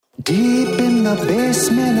Deep in the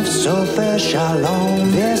basement of Sofa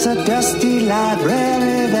Shalom, there's a dusty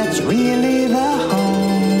library that's really the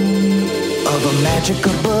home of a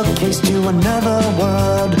magical bookcase to another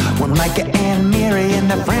world, where Micah and Miri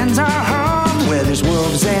and their friends are home, where there's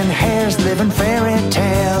wolves and hares living fairy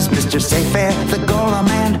tales, Mr. Sayfair, the golem,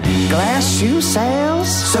 and glass shoe sales.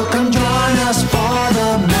 So come join us for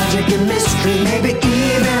the magic and mystery, maybe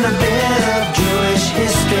even a bit of Jewish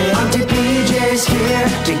history. Auntie PJ's here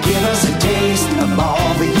to give us a taste of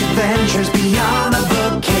all the adventures beyond the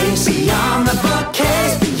bookcase, beyond the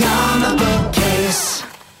bookcase, beyond the bookcase.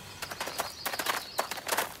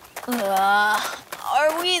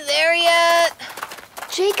 Are we there yet?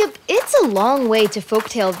 Jacob, it's a long way to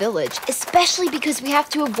Folktale Village, especially because we have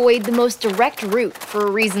to avoid the most direct route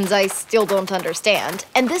for reasons I still don't understand.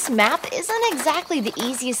 And this map isn't exactly the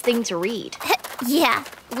easiest thing to read. Yeah,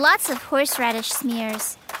 lots of horseradish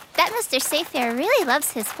smears. That Mr. Sayfair really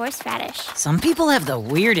loves his horseradish. Some people have the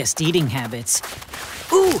weirdest eating habits.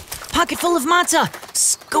 Ooh, pocket full of matzah.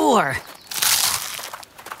 Score.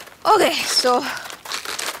 Okay, so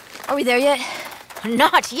are we there yet?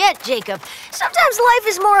 Not yet, Jacob. Sometimes life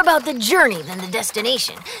is more about the journey than the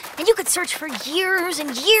destination. And you could search for years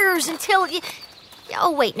and years until you...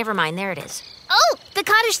 Oh, wait, never mind. There it is. Oh, the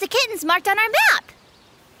cottage the kittens marked on our map.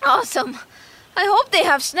 Awesome. I hope they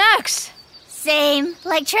have snacks. Same,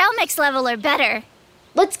 like trail mix level or better.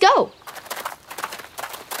 Let's go.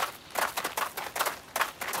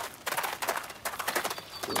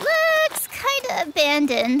 Looks kinda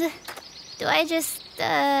abandoned. Do I just,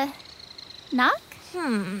 knock?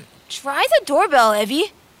 Try the doorbell,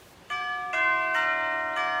 Evie.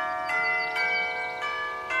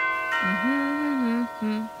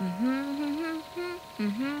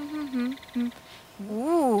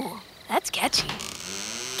 Ooh, that's catchy.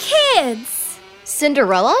 Kids!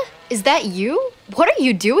 Cinderella? Is that you? What are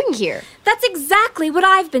you doing here? That's exactly what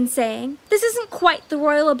I've been saying. This isn't quite the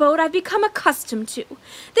royal abode I've become accustomed to.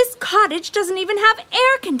 This cottage doesn't even have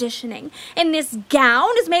air conditioning, and this gown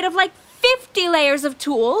is made of like 50 layers of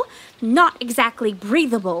tulle. Not exactly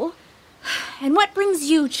breathable. And what brings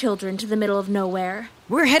you children to the middle of nowhere?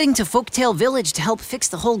 We're heading to Folktale Village to help fix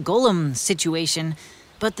the whole golem situation.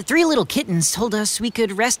 But the three little kittens told us we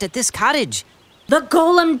could rest at this cottage. The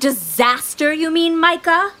golem disaster, you mean,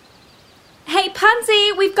 Micah? Hey,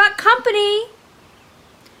 Punsy, we've got company.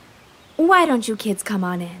 Why don't you kids come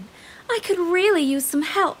on in? I could really use some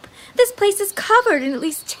help. This place is covered in at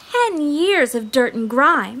least 10 years of dirt and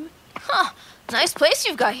grime. Huh, nice place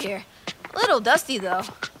you've got here. A little dusty, though.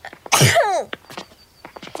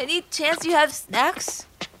 Any chance you have snacks?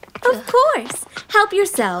 Of course. Help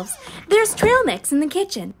yourselves. There's trail mix in the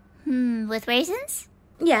kitchen. With raisins?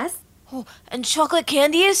 Yes. Oh, and chocolate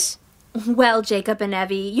candies? Well, Jacob and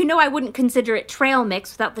Evie, you know I wouldn't consider it trail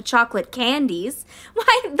mix without the chocolate candies.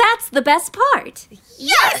 Why, that's the best part.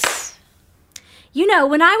 Yes! You know,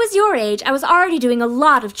 when I was your age, I was already doing a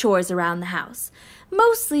lot of chores around the house.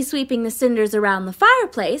 Mostly sweeping the cinders around the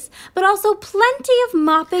fireplace, but also plenty of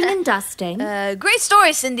mopping and dusting. Great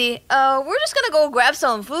story, Cindy. We're just gonna go grab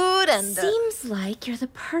some food and... Seems like you're the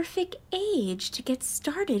perfect age to get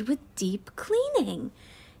started with deep cleaning.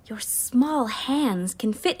 Your small hands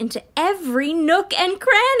can fit into every nook and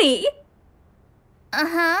cranny.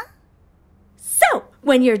 Uh-huh. So,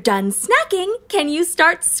 when you're done snacking, can you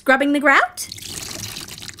start scrubbing the grout?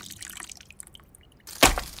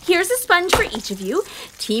 Here's a sponge for each of you.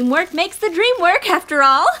 Teamwork makes the dream work, after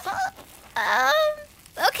all.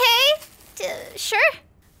 Okay. Sure.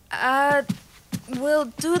 We'll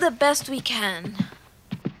do the best we can.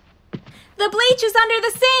 The bleach is under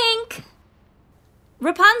the sink.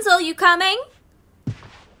 Rapunzel, you coming?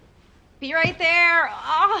 Be right there.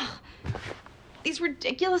 Oh, these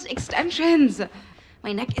ridiculous extensions.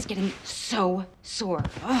 My neck is getting so sore.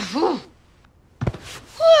 Oh.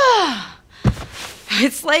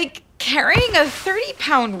 It's like carrying a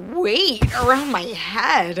 30-pound weight around my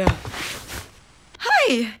head.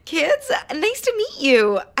 Hi, kids. Nice to meet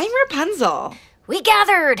you. I'm Rapunzel. We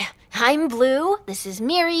gathered. I'm Blue, this is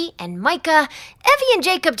Miri, and Micah. Evie and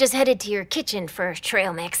Jacob just headed to your kitchen for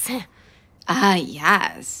trail mix.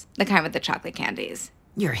 Yes. The kind with the chocolate candies.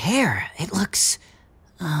 Your hair, it looks...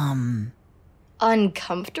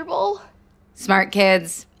 Uncomfortable? Smart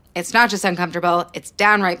kids. It's not just uncomfortable, it's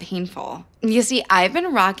downright painful. You see, I've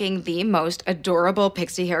been rocking the most adorable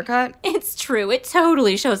pixie haircut. It's true. It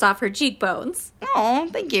totally shows off her cheekbones. Oh,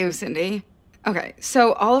 thank you, Cindy. Okay,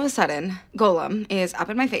 so all of a sudden, Golem is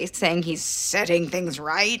up in my face saying he's setting things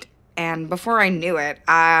right. And before I knew it,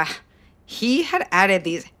 he had added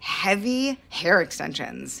these heavy hair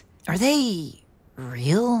extensions. Are they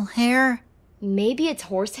real hair? Maybe it's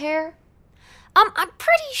horsehair? I'm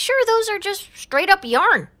pretty sure those are just straight up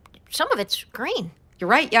yarn. Some of it's green. You're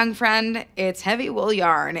right, young friend. It's heavy wool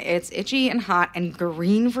yarn. It's itchy and hot and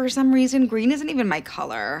green for some reason. Green isn't even my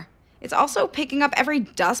color. It's also picking up every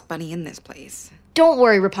dust bunny in this place. Don't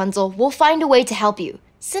worry, Rapunzel. We'll find a way to help you.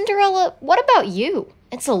 Cinderella, what about you?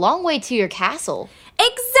 It's a long way to your castle.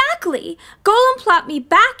 Exactly! Golem plopped me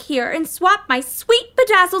back here and swapped my sweet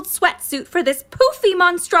bedazzled sweatsuit for this poofy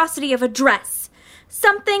monstrosity of a dress.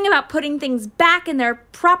 Something about putting things back in their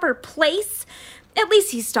proper place. At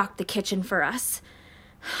least he stocked the kitchen for us.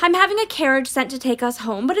 I'm having a carriage sent to take us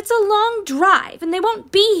home, but it's a long drive, and they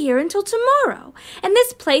won't be here until tomorrow. And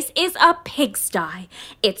this place is a pigsty.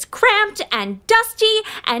 It's cramped and dusty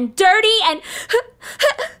and dirty and...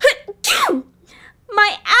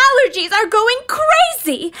 My allergies are going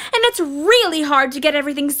crazy, and it's really hard to get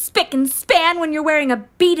everything spick and span when you're wearing a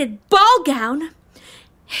beaded ball gown.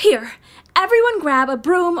 Here, everyone grab a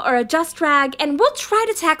broom or a dust rag, and we'll try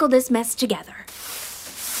to tackle this mess together.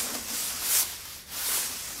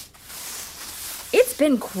 It's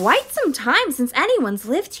been quite some time since anyone's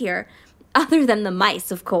lived here, other than the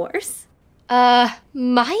mice, of course.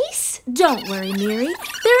 Mice? Don't worry, Miri.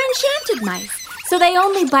 They're enchanted mice, so they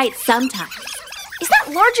only bite sometimes. Is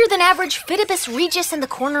that larger than average Phidippus regis in the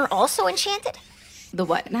corner also enchanted? The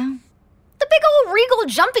what now? The big old regal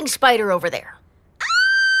jumping spider over there.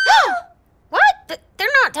 What? They're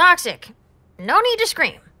not toxic. No need to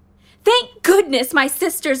scream. Thank goodness my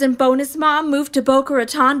sisters and Bonus Mom moved to Boca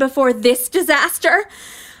Raton before this disaster.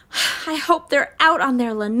 I hope they're out on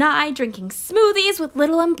their lanai drinking smoothies with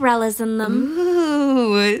little umbrellas in them.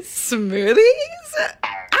 Ooh, smoothies?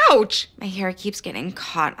 Ouch! My hair keeps getting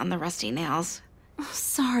caught on the rusty nails.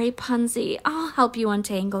 Sorry, Punzi. I'll help you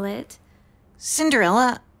untangle it.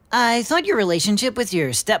 Cinderella, I thought your relationship with your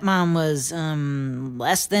stepmom was,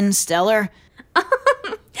 less than stellar.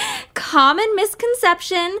 Common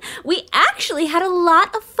misconception. We actually had a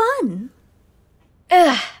lot of fun.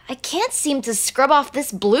 Ugh, I can't seem to scrub off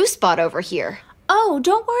this blue spot over here. Oh,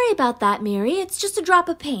 don't worry about that, Miri. It's just a drop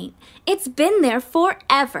of paint. It's been there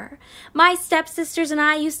forever. My stepsisters and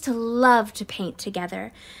I used to love to paint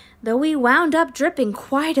together, though we wound up dripping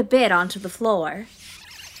quite a bit onto the floor.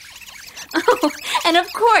 Oh, and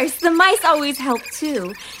of course, the mice always help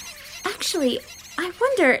too. Actually, I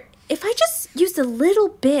wonder if I just used a little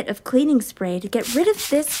bit of cleaning spray to get rid of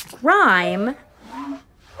this grime.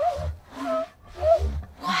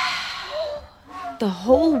 The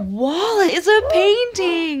whole wall is a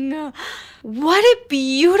painting. What a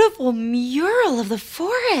beautiful mural of the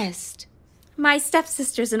forest. My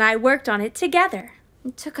stepsisters and I worked on it together.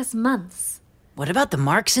 It took us months. What about the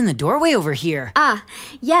marks in the doorway over here? Ah,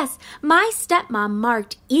 yes. My stepmom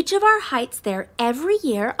marked each of our heights there every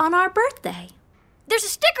year on our birthday. There's a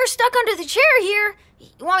sticker stuck under the chair here.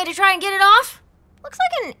 You want me to try and get it off? Looks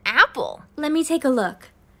like an apple. Let me take a look.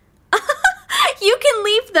 You can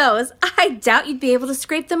leave those. I doubt you'd be able to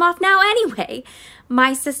scrape them off now anyway.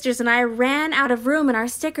 My sisters and I ran out of room in our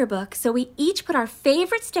sticker book, so we each put our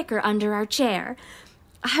favorite sticker under our chair.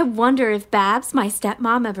 I wonder if Babs, my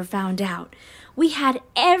stepmom, ever found out. We had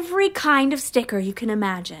every kind of sticker you can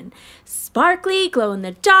imagine. Sparkly,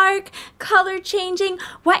 glow-in-the-dark, color-changing.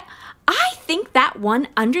 Why, I think that one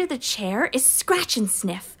under the chair is Scratch and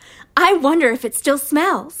Sniff. I wonder if it still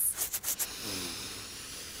smells.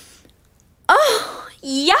 Oh,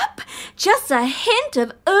 yep, just a hint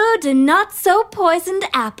of eau de not-so-poisoned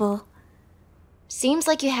apple. Seems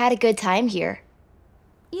like you had a good time here.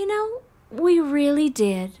 You know, we really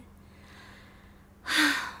did.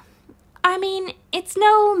 I mean, it's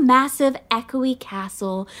no massive echoey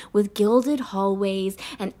castle with gilded hallways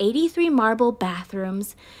and 83 marble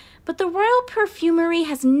bathrooms, but the royal perfumery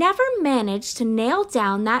has never managed to nail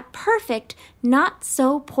down that perfect,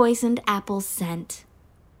 not-so-poisoned apple scent.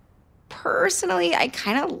 Personally, I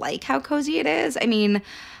kind of like how cozy it is. I mean,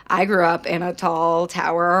 I grew up in a tall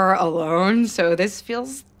tower alone, so this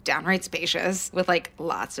feels downright spacious with like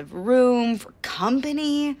lots of room for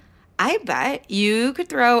company. I bet you could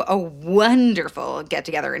throw a wonderful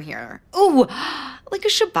get-together in here. Ooh, like a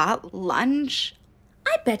Shabbat lunch.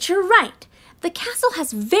 I bet you're right. The castle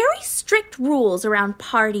has very strict rules around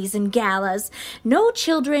parties and galas. No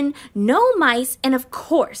children, no mice, and of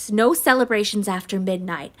course, no celebrations after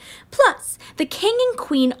midnight. Plus, the king and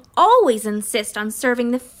queen always insist on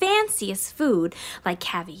serving the fanciest food, like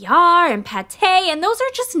caviar and pate, and those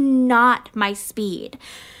are just not my speed.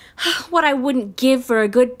 What I wouldn't give for a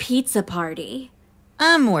good pizza party.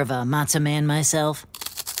 I'm more of a matzah man myself.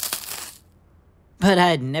 But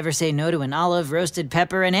I'd never say no to an olive, roasted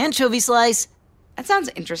pepper, and anchovy slice. That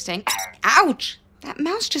sounds interesting. Ouch! That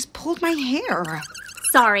mouse just pulled my hair.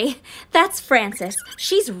 Sorry, that's Frances.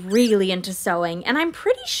 She's really into sewing, and I'm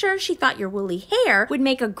pretty sure she thought your woolly hair would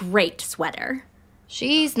make a great sweater.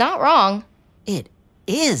 She's not wrong. It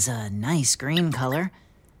is a nice green color.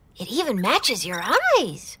 It even matches your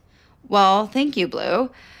eyes. Well, thank you,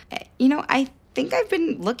 Blue. I think I've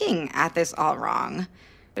been looking at this all wrong.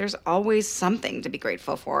 There's always something to be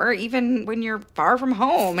grateful for, even when you're far from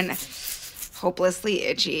home and hopelessly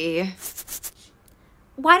itchy.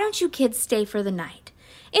 Why don't you kids stay for the night?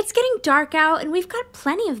 It's getting dark out, and we've got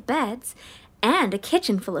plenty of beds and a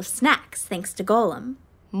kitchen full of snacks, thanks to Golem.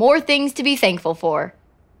 More things to be thankful for.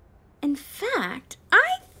 In fact,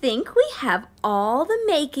 I think we have all the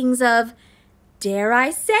makings of, dare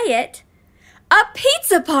I say it, a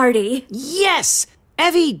pizza party! Yes!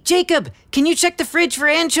 Evie, Jacob, can you check the fridge for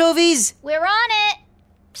anchovies? We're on it.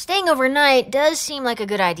 Staying overnight does seem like a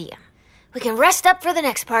good idea. We can rest up for the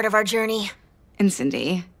next part of our journey. And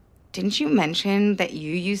Cindy, didn't you mention that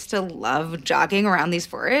you used to love jogging around these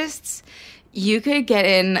forests? You could get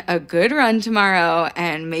in a good run tomorrow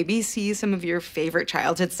and maybe see some of your favorite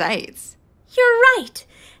childhood sights. You're right.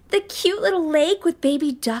 The cute little lake with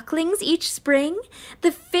baby ducklings each spring.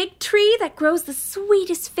 The fig tree that grows the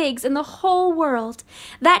sweetest figs in the whole world.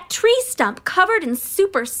 That tree stump covered in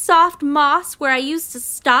super soft moss where I used to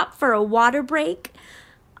stop for a water break.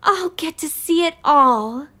 I'll get to see it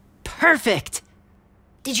all. Perfect!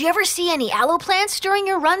 Did you ever see any aloe plants during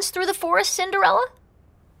your runs through the forest, Cinderella?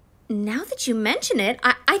 Now that you mention it,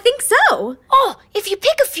 I think so. Oh, if you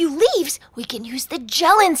pick a few leaves, we can use the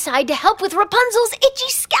gel inside to help with Rapunzel's itchy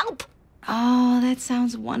scalp. Oh, that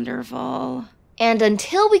sounds wonderful. And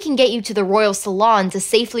until we can get you to the royal salon to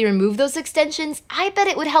safely remove those extensions, I bet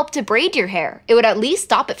it would help to braid your hair. It would at least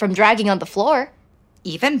stop it from dragging on the floor.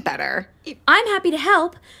 Even better. I'm happy to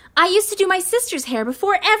help. I used to do my sister's hair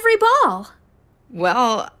before every ball.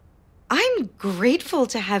 Well, I'm grateful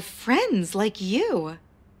to have friends like you.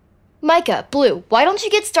 Micah, Blue, why don't you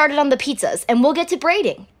get started on the pizzas and we'll get to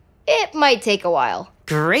braiding? It might take a while.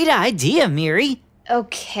 Great idea, Miri.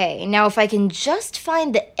 Okay, now if I can just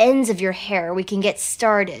find the ends of your hair, we can get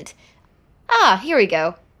started. Ah, here we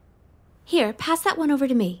go. Here, pass that one over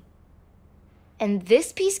to me. And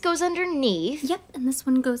this piece goes underneath. Yep, and this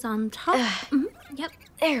one goes on top. Yep.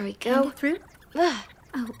 There we And go. it through. Ugh.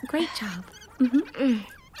 Oh, great job.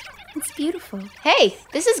 It's beautiful. Hey,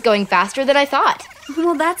 this is going faster than I thought.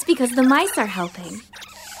 Well, that's because the mice are helping.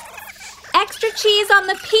 Extra cheese on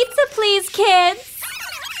the pizza, please, kids.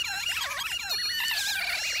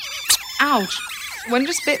 Ouch. One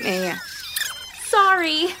just bit me.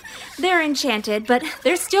 Sorry. They're enchanted, but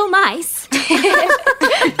they're still mice.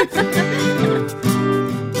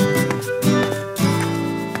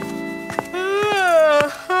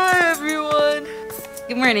 Hi, everyone.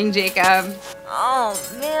 Good morning, Jacob. Oh,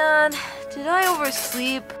 man. Did I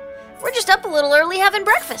oversleep? We're just up a little early having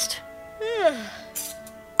breakfast.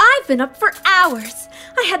 I've been up for hours.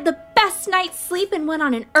 I had the best night's sleep and went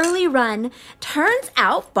on an early run. Turns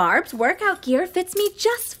out Barb's workout gear fits me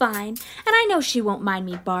just fine, and I know she won't mind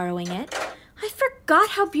me borrowing it. I forgot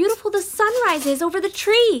how beautiful the sunrise is over the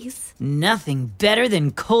trees. Nothing better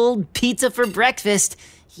than cold pizza for breakfast.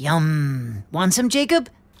 Yum. Want some, Jacob?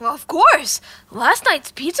 Well, of course. Last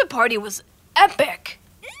night's pizza party was epic.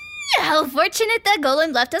 How fortunate that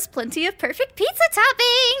Golem left us plenty of perfect pizza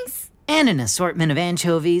toppings. And an assortment of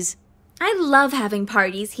anchovies. I love having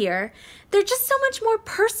parties here. They're just so much more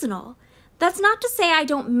personal. That's not to say I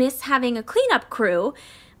don't miss having a cleanup crew,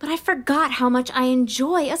 but I forgot how much I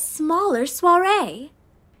enjoy a smaller soiree.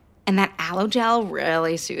 And that aloe gel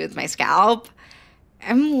really soothes my scalp.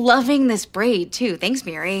 I'm loving this braid, too. Thanks,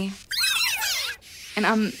 Miri.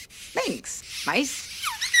 And, thanks, mice.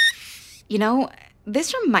 You know,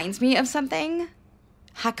 this reminds me of something.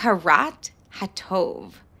 Hakarat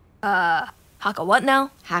Hatov. Haka what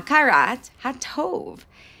now? Hakarat Hatov.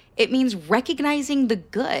 It means recognizing the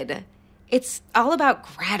good. It's all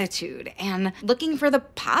about gratitude and looking for the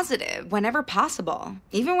positive whenever possible,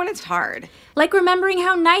 even when it's hard. Like remembering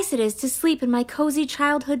how nice it is to sleep in my cozy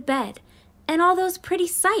childhood bed, and all those pretty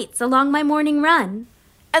sights along my morning run.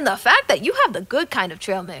 And the fact that you have the good kind of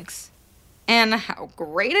trail mix. And how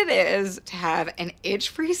great it is to have an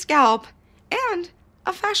itch-free scalp and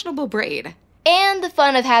a fashionable braid. And the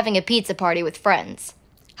fun of having a pizza party with friends.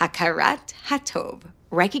 Hakarat Hatov.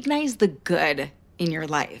 Recognize the good in your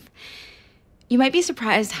life. You might be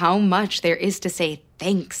surprised how much there is to say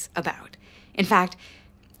thanks about. In fact,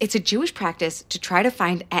 it's a Jewish practice to try to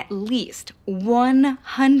find at least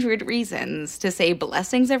 100 reasons to say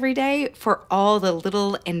blessings every day for all the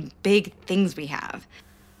little and big things we have.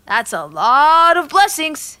 That's a lot of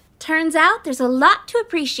blessings. Turns out there's a lot to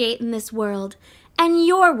appreciate in this world. And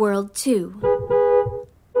your world, too.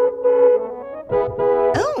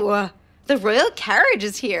 Oh, the royal carriage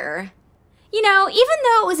is here. You know, even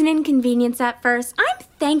though it was an inconvenience at first, I'm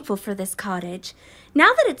thankful for this cottage.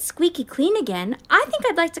 Now that it's squeaky clean again, I think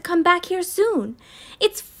I'd like to come back here soon.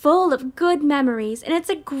 It's full of good memories, and it's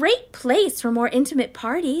a great place for more intimate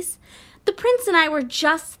parties. The prince and I were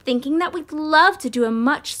just thinking that we'd love to do a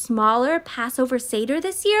much smaller Passover Seder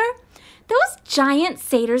this year. Those giant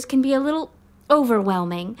Seders can be a little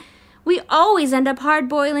overwhelming. We always end up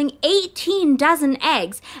hard-boiling 18 dozen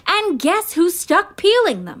eggs, and guess who's stuck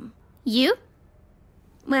peeling them? You?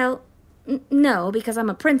 Well, no, because I'm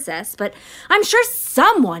a princess, but I'm sure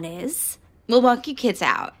someone is. We'll walk you kids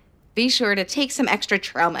out. Be sure to take some extra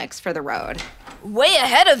trail mix for the road. Way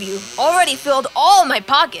ahead of you. Already filled all my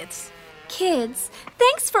pockets. Kids,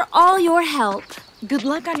 thanks for all your help. Good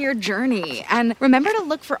luck on your journey, and remember to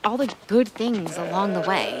look for all the good things along the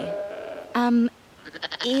way.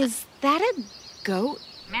 Is that a goat?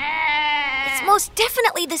 It's most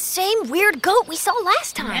definitely the same weird goat we saw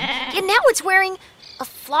last time. And now it's wearing a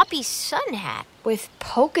floppy sun hat. With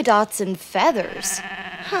polka dots and feathers.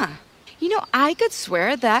 Huh. You know, I could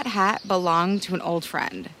swear that hat belonged to an old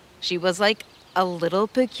friend. She was like a little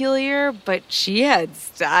peculiar, but she had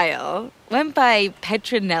style. Went by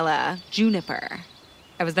Petronella Juniper.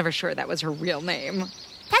 I was never sure that was her real name.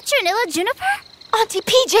 Petronilla Juniper? Auntie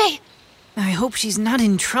PJ, I hope she's not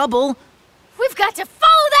in trouble. we've got to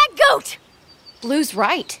follow that goat. Blue's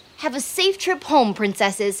right. Have a safe trip home,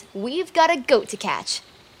 princesses. We've got a goat to catch.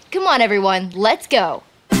 Come on, everyone. Let's go.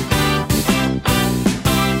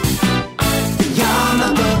 Yarn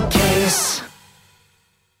a bookcase.